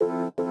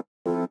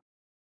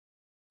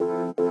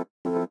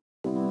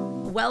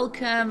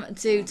Welcome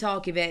to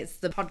Talky Bits,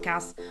 the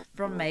podcast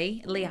from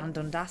me, Leanne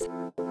Dundas.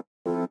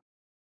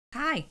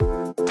 Hi.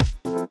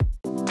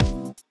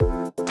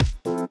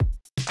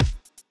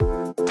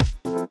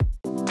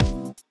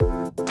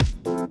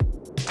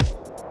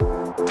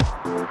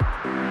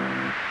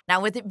 Now,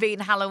 with it being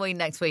Halloween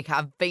next week,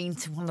 I've been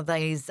to one of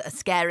these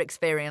scare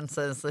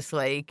experiences this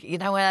week. You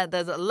know, where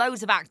there's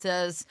loads of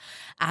actors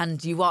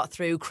and you walk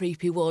through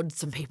creepy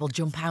woods and people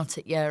jump out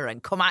at you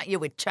and come at you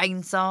with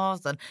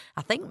chainsaws. And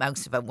I think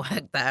most of them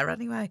work there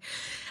anyway.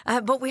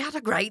 But we had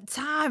a great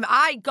time.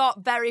 I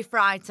got very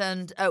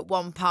frightened at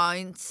one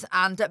point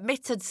and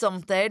admitted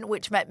something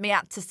which meant me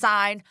had to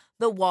sign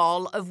the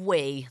wall of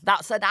we.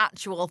 That's an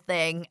actual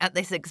thing at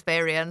this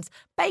experience.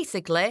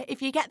 Basically,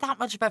 if you get that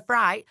much of a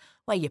fright,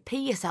 where you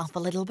pee yourself a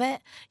little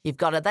bit, you've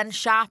got to then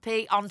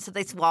Sharpie onto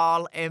this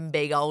wall in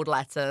big old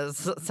letters.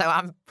 So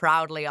I'm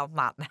proudly on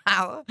that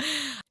now.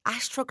 I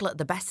struggle at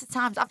the best of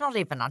times. I've not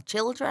even had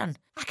children.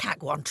 I can't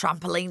go on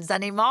trampolines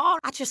anymore.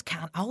 I just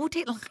can't hold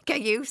it like I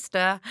used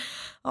to.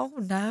 Oh,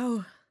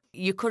 no.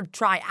 You could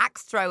try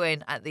axe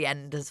throwing at the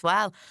end as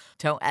well.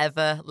 Don't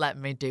ever let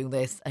me do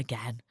this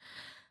again.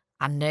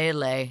 I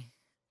nearly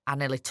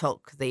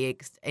took the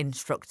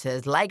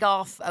instructor's leg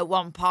off at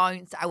one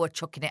point. I was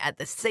chucking it at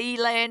the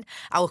ceiling.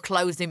 I was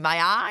closing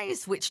my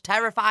eyes, which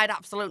terrified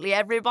absolutely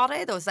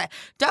everybody. They were saying,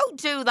 don't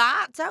do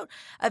that. Don't.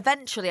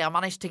 Eventually, I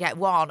managed to get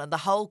one and the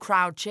whole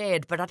crowd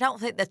cheered, but I don't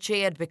think they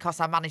cheered because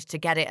I managed to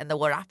get it and they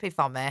were happy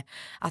for me.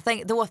 I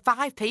think there were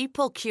 5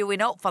 people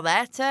queuing up for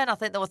their turn. I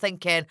think they were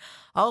thinking,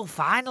 oh,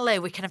 finally,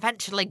 we can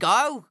eventually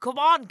go. Come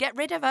on, get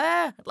rid of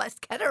her. Let's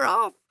get her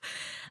off.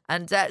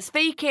 And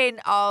speaking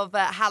of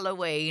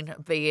Halloween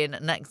being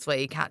next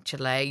week,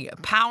 actually,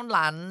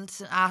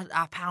 Poundland,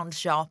 our pound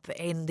shop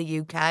in the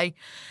UK,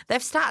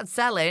 they've started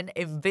selling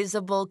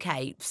invisible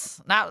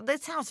capes. Now,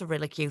 this sounds a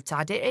really cute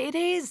idea. It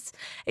is.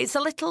 It's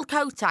a little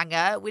coat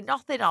hanger with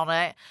nothing on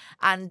it,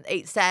 and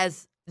it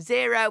says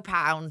 £0,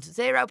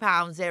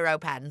 £0, 0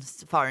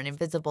 for an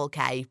invisible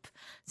cape.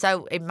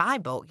 So in my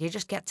book, you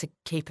just get to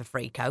keep a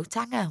free coat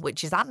hanger,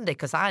 which is handy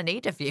because I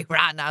need a few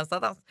right now. So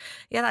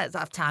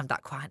I've timed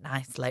that quite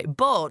nicely.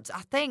 But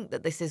I think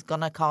that this is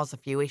going to cause a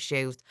few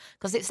issues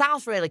because it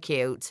sounds really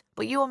cute.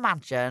 But you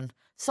imagine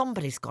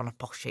somebody's going to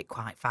push it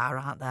quite far,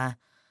 aren't they?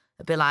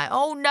 They'll be like,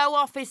 oh, no,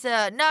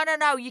 officer. No,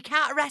 you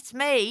can't arrest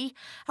me.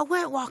 I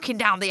weren't walking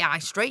down the high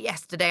street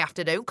yesterday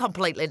afternoon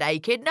completely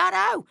naked.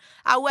 No,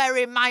 I'm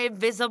wearing my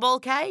invisible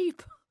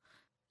cape.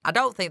 I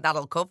don't think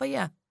that'll cover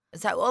you.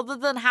 So other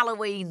than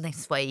Halloween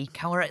this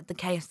week, I were at the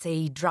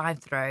KFC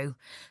drive-thru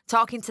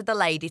talking to the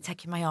lady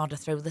taking my order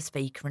through the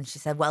speaker, and she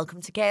said,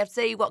 welcome to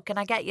KFC, what can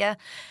I get you? And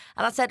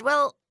I said,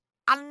 well,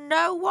 I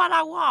know what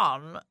I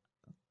want,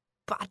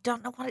 but I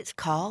don't know what it's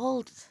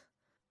called.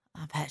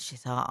 I bet she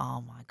thought,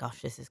 oh my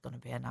gosh, this is going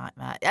to be a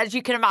nightmare. As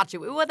you can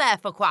imagine, we were there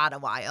for quite a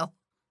while.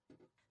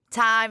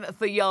 Time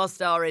for your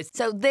stories.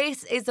 So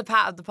this is the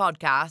part of the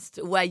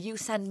podcast where you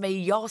send me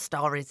your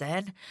stories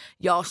in,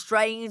 your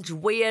strange,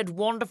 weird,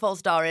 wonderful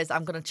stories.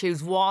 I'm going to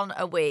choose one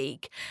a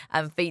week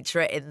and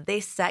feature it in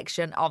this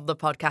section of the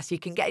podcast. You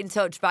can get in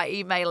touch by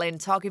emailing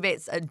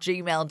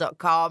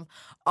talkybits@gmail.com,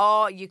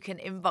 or you can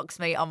inbox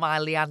me on my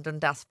Leanne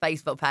Dundas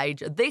Facebook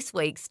page. This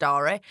week's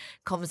story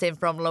comes in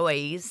from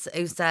Louise,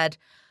 who said,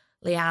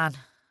 Leanne,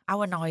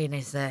 how annoying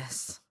is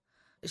this?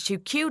 She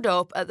queued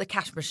up at the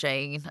cash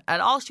machine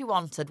and all she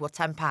wanted was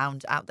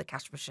 £10 out the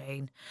cash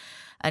machine.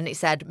 And it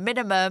said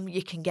minimum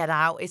you can get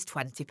out is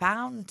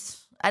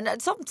 £20.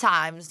 And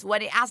sometimes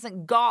when it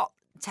hasn't got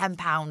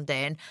 £10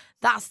 in,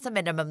 that's the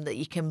minimum that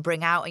you can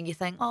bring out and you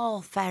think, oh,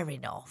 fair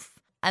enough.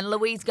 And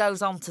Louise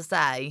goes on to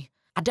say,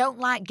 I don't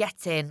like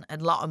getting a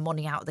lot of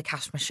money out of the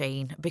cash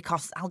machine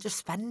because I'll just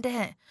spend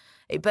it.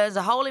 It burns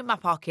a hole in my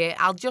pocket.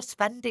 I'll just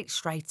spend it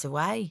straight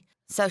away.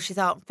 So she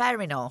thought, fair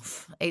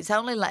enough. It's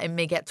only letting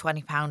me get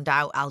 £20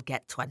 out. I'll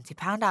get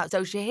 £20 out.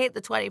 So she hit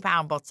the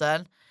 £20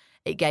 button.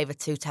 It gave her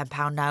 2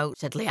 £10 notes.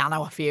 Said, Leanne, I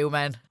was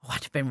fuming.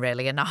 I'd have been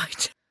really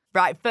annoyed.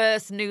 Right,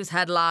 first news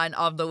headline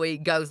of the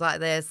week goes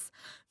like this.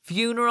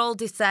 Funeral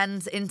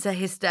descends into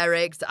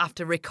hysterics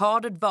after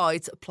recorded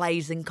voice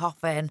plays in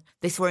coffin.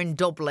 This were in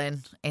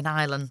Dublin, in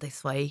Ireland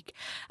this week.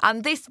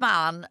 And this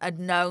man had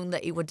known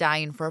that he was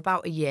dying for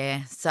about a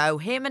year. So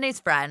him and his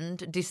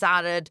friend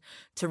decided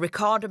to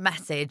record a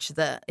message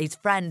that his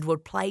friend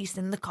would place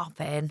in the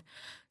coffin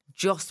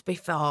just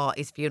before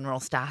his funeral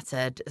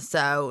started.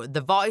 So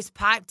the voice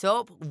piped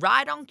up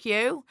right on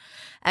cue.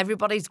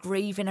 Everybody's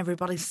grieving,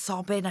 everybody's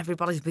sobbing,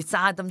 everybody's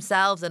beside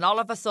themselves. And all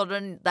of a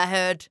sudden they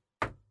heard,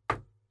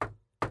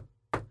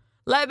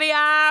 let me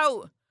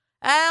out!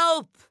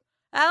 Help!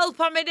 Help,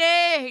 I'm in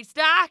here! It's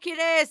dark in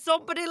here!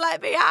 Somebody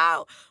let me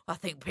out! I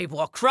think people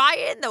were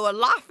crying, they were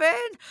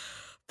laughing,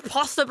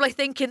 possibly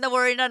thinking they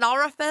were in an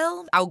horror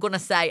film. I was going to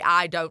say,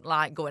 I don't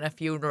like going to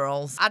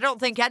funerals. I don't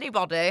think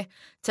anybody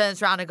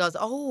turns around and goes,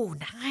 oh,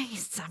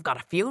 nice, I've got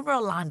a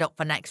funeral lined up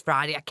for next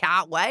Friday. I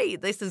can't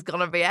wait. This is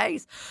going to be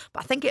ace.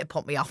 But I think it'd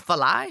put me off for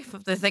life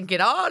if they're thinking,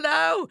 oh,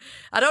 no,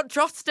 I don't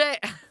trust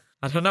it.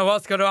 I don't know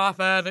what's going to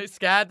happen. It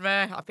scared me.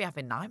 I've been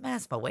having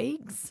nightmares for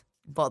weeks.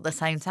 But at the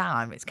same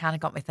time, it's kind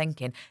of got me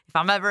thinking, if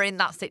I'm ever in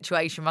that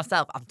situation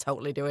myself, I'm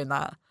totally doing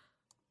that.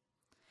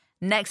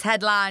 Next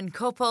headline,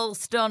 couple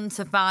stunned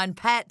to find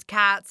pet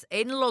cats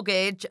in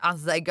luggage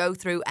as they go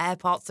through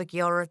airport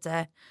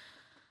security.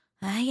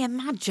 Hey,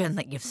 imagine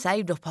that you've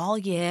saved up all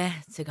year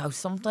to go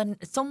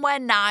somewhere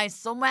nice,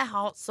 somewhere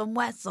hot,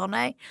 somewhere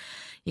sunny.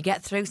 You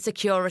get through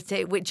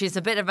security, which is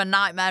a bit of a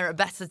nightmare at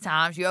better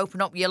times. You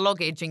open up your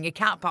luggage and your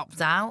cat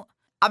pops out.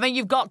 I mean,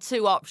 you've got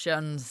two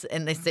options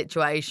in this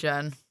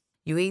situation.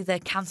 You either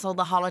cancel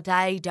the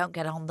holiday, don't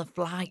get on the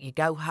flight, you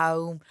go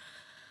home.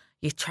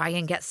 You try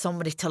and get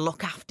somebody to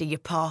look after your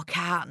poor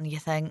cat and you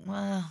think,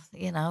 well,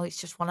 it's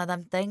just one of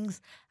them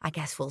things. I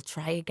guess we'll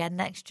try again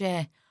next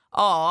year.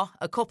 Or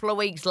a couple of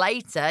weeks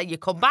later, you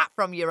come back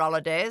from your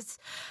holidays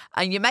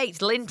and your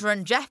mates Linda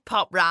and Jeff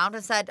popped round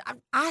and said,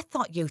 I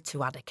thought you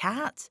two had a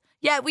cat.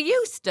 Yeah, we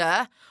used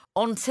to,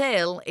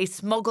 until he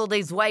smuggled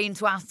his way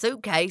into our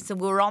suitcase and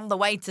we were on the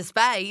way to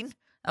Spain.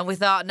 And we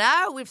thought,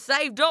 no, we've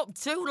saved up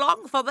too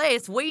long for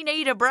this. We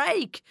need a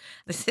break.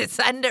 This is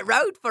end of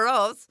road for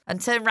us.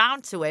 And turn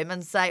round to him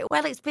and say,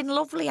 well, it's been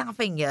lovely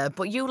having you,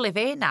 but you live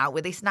here now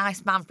with this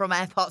nice man from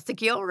airport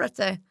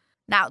security.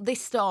 Now, this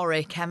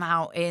story came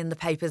out in the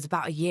papers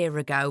about a year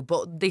ago,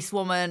 but this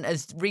woman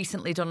has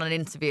recently done an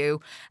interview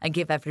and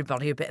give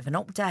everybody a bit of an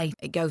update.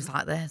 It goes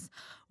like this.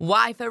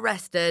 Wife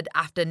arrested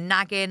after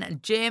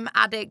nagging gym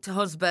addict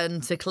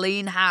husband to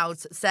clean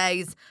house,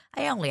 says,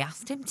 I only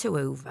asked him to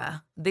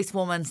hoover. This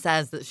woman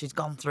says that she's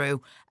gone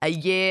through a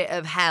year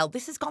of hell.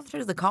 This has gone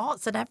through the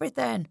courts and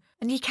everything.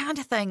 And you kind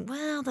of think,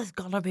 well, there's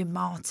got to be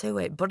more to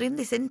it. But in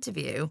this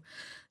interview,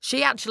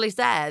 she actually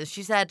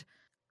said,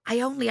 I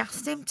only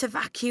asked him to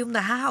vacuum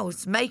the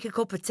house, make a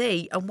cup of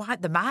tea and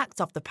wipe the marks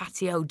off the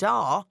patio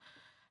door.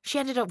 She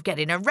ended up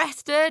getting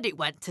arrested, it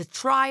went to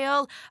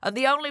trial, and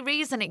the only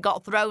reason it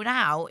got thrown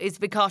out is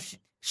because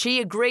she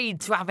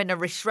agreed to having a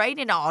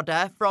restraining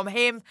order from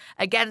him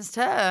against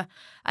her.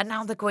 And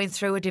now they're going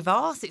through a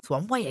divorce. It's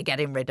one way of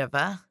getting rid of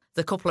her.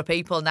 The couple of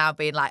people now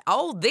being like,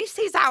 oh, this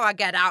is how I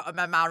get out of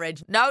my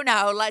marriage. No,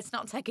 let's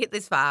not take it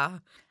this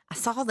far. I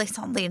saw this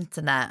on the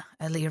internet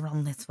earlier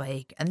on this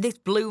week, and this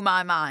blew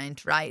my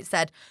mind, right? It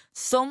said,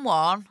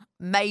 someone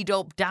made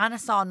up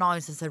dinosaur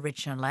noises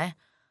originally.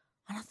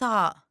 And I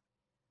thought,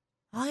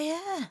 oh,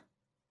 yeah,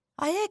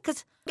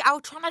 because I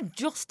was trying to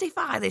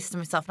justify this to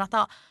myself. And I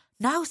thought,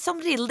 no,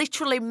 somebody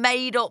literally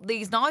made up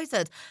these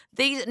noises.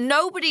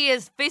 Nobody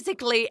has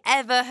physically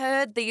ever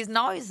heard these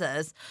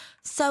noises.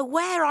 So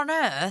where on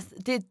earth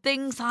did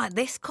things like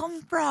this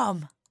come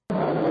from?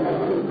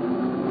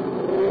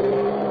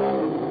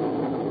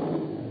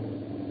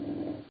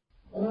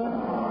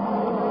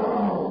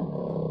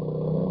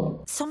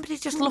 Somebody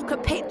just look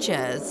at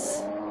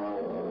pictures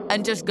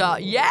and just go,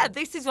 yeah,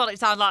 this is what it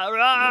sounds like.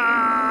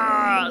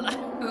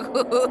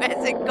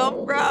 Where's it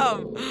come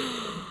from?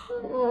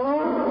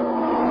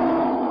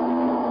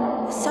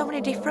 There's so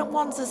many different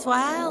ones as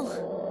well.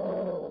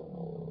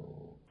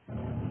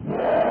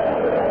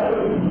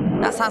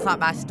 That sounds like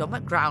my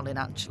stomach growling,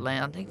 actually.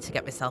 I need to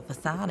get myself a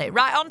sarnie.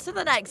 Right, on to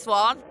the next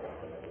one.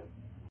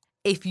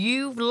 If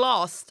you've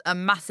lost a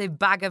massive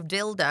bag of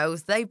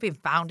dildos, they've been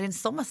found in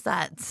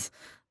Somerset.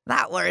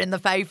 That were in the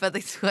paper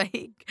this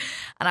week.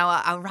 And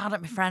I ran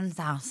at my friend's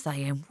house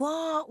saying,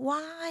 what?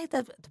 Why?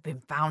 They've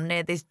been found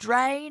near this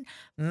drain.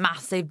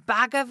 Massive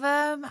bag of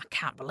them. I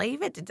can't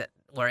believe it.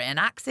 Were it an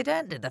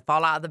accident? Did they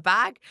fall out of the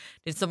bag?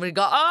 Did somebody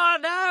go, oh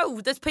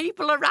no, there's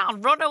people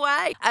around, run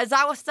away? As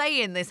I was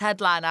saying this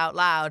headline out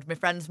loud, my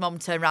friend's mum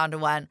turned around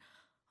and went,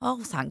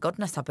 oh, thank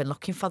goodness, I've been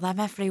looking for them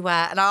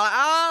everywhere. And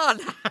I was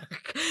like, oh,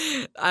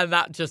 no. And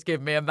that just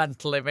gave me a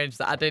mental image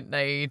that I didn't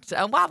need.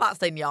 And while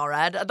that's in your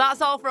head,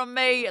 that's all from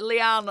me,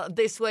 Leanne,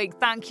 this week.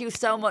 Thank you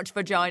so much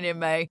for joining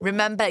me.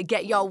 Remember,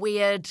 get your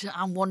weird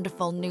and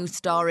wonderful news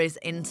stories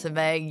into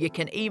me. You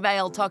can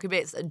email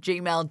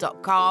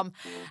talkybits@gmail.com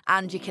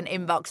and you can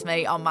inbox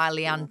me on my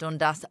Leanne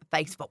Dundas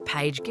Facebook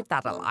page. Give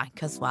that a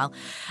like as well.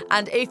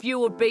 And if you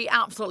would be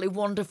absolutely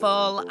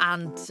wonderful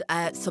and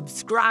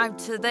subscribe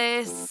to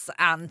this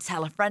and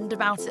tell a friend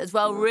about it as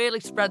well. Really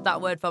spread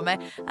that word for me.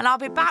 And I'll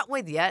be back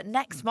with you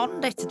next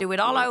Monday to do it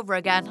all over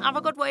again. Have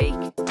a good week.